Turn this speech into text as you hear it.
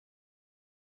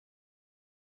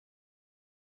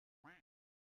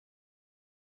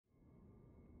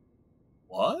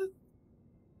What?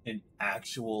 An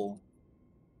actual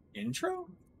intro?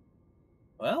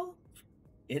 Well,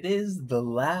 it is the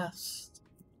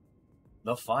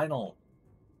final,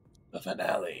 the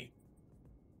finale.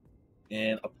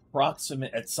 And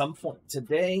at some point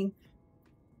today,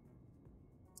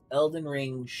 Elden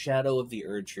Ring Shadow of the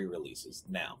Erdtree releases.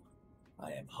 Now,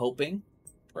 I am hoping,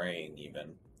 praying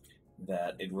even,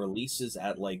 that it releases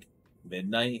at like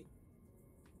midnight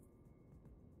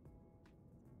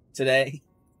today.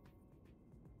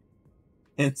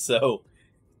 And so,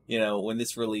 when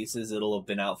this releases, it'll have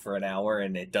been out for an hour,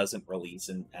 and it doesn't release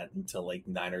until like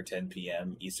 9 or 10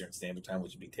 p.m. Eastern Standard Time,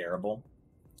 which would be terrible.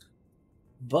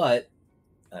 But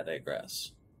I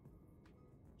digress.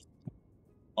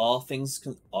 If all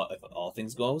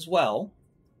things goes well,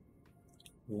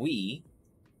 we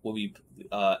will be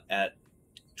at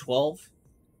 12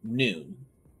 noon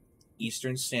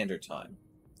Eastern Standard Time.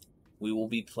 We will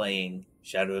be playing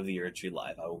Shadow of the Erdtree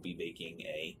live. I will be making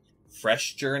a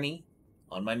fresh journey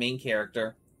on my main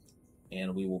character,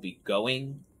 and we will be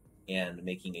going and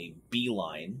making a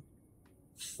beeline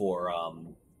for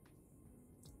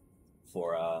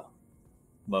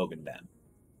Mogandan,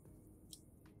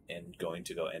 and going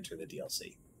to go enter the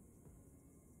DLC.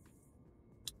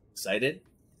 Excited.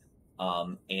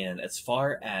 And as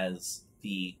far as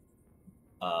the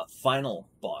final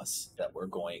boss that we're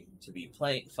going to be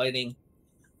fighting,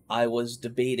 I was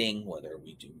debating whether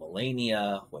we do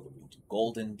Melania, whether we do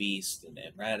Golden Beast and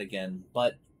Radigan,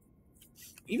 but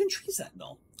even Tree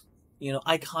Sentinel,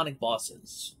 iconic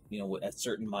bosses, at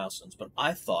certain milestones. But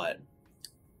I thought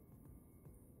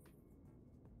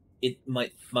it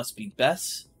must be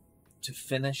best to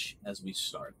finish as we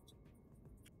start.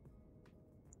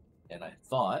 And I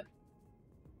thought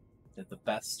that the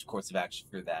best course of action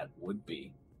for that would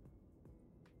be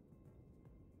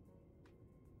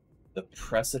the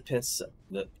precipice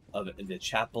of the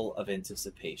Chapel of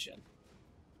Anticipation.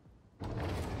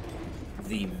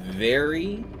 The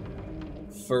very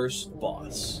first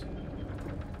boss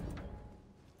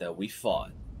that we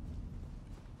fought,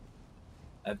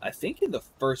 I think in the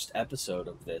first episode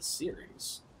of this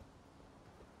series.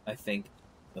 I think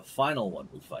the final one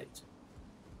we fight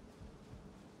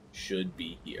should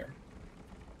be here.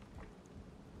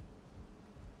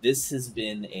 This has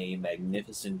been a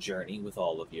magnificent journey with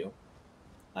all of you.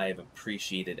 I have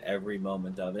appreciated every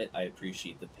moment of it. I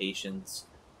appreciate the patience,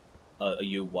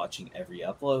 you watching every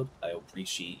upload. I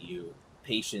appreciate you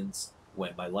patience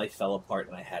when my life fell apart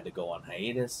and I had to go on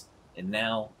hiatus. And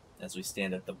now, as we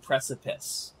stand at the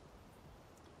precipice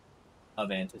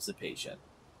of anticipation,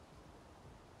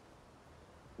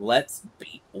 let's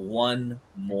beat one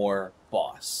more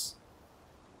boss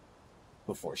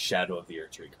before Shadow of the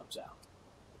Erdtree comes out.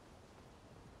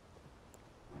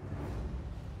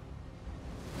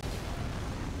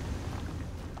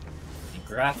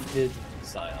 Grafted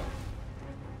Scion.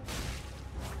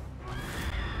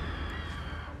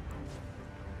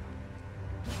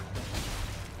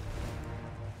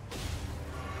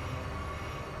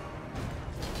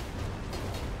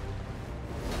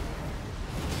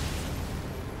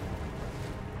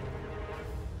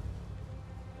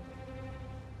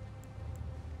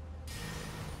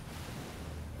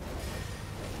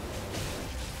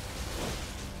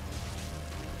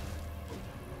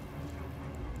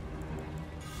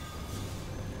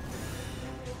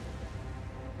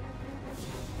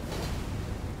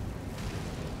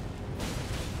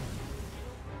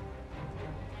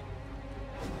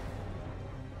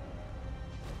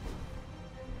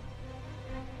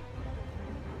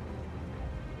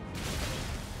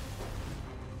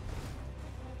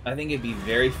 I think it'd be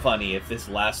very funny if this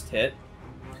last hit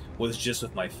was just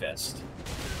with my fist.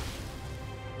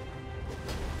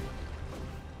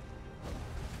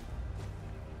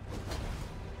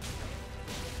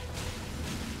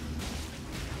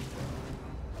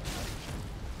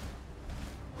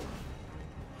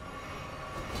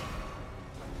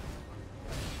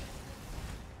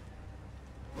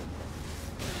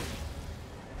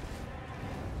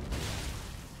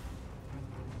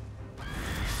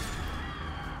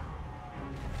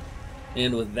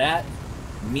 And with that,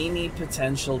 Mini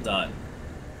potential done.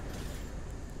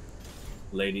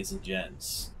 Ladies and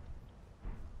gents,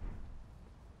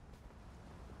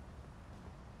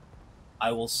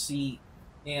 I will see,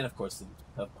 and of course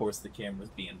the camera's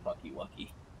being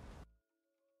bucky-wucky.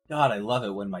 God, I love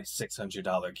it when my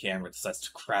 $600 camera decides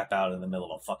to crap out in the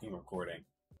middle of a fucking recording.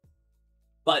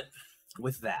 But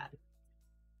with that,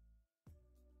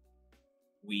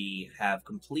 we have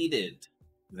completed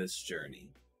this journey.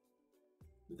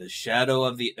 The shadow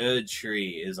of the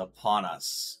Erdtree is upon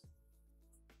us,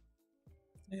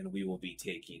 and we will be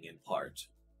taking in part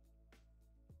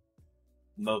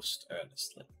most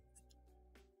earnestly.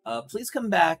 Please come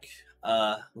back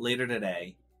later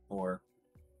today, or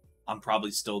I'm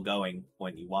probably still going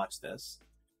when you watch this,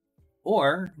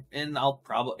 and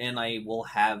I will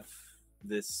have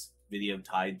this video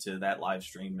tied to that live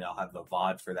stream, and I'll have the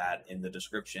VOD for that in the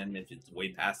description if it's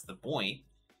way past the point.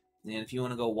 And if you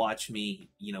want to go watch me,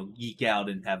 geek out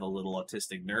and have a little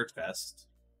autistic nerd fest,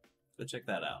 go check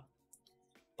that out.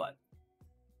 But,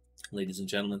 ladies and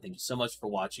gentlemen, thank you so much for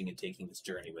watching and taking this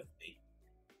journey with me.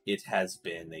 It has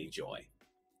been a joy.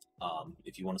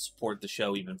 If you want to support the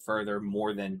show even further,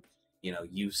 more than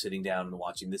you sitting down and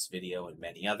watching this video and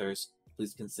many others,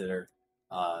 please consider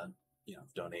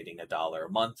donating $1 a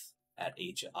month at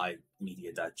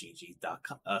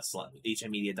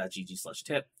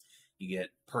HIMediaTV.gg/tip. You get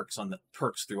perks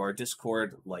through our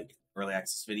Discord, like early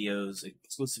access videos,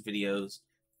 exclusive videos,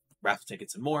 raffle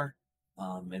tickets, and more.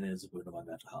 And it is a boon of my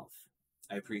mental health.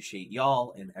 I appreciate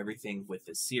y'all and everything with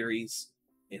this series.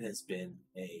 It has been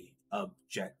a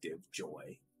objective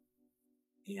joy.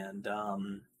 And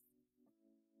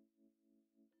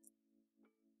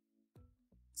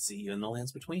see you in the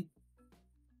lands between.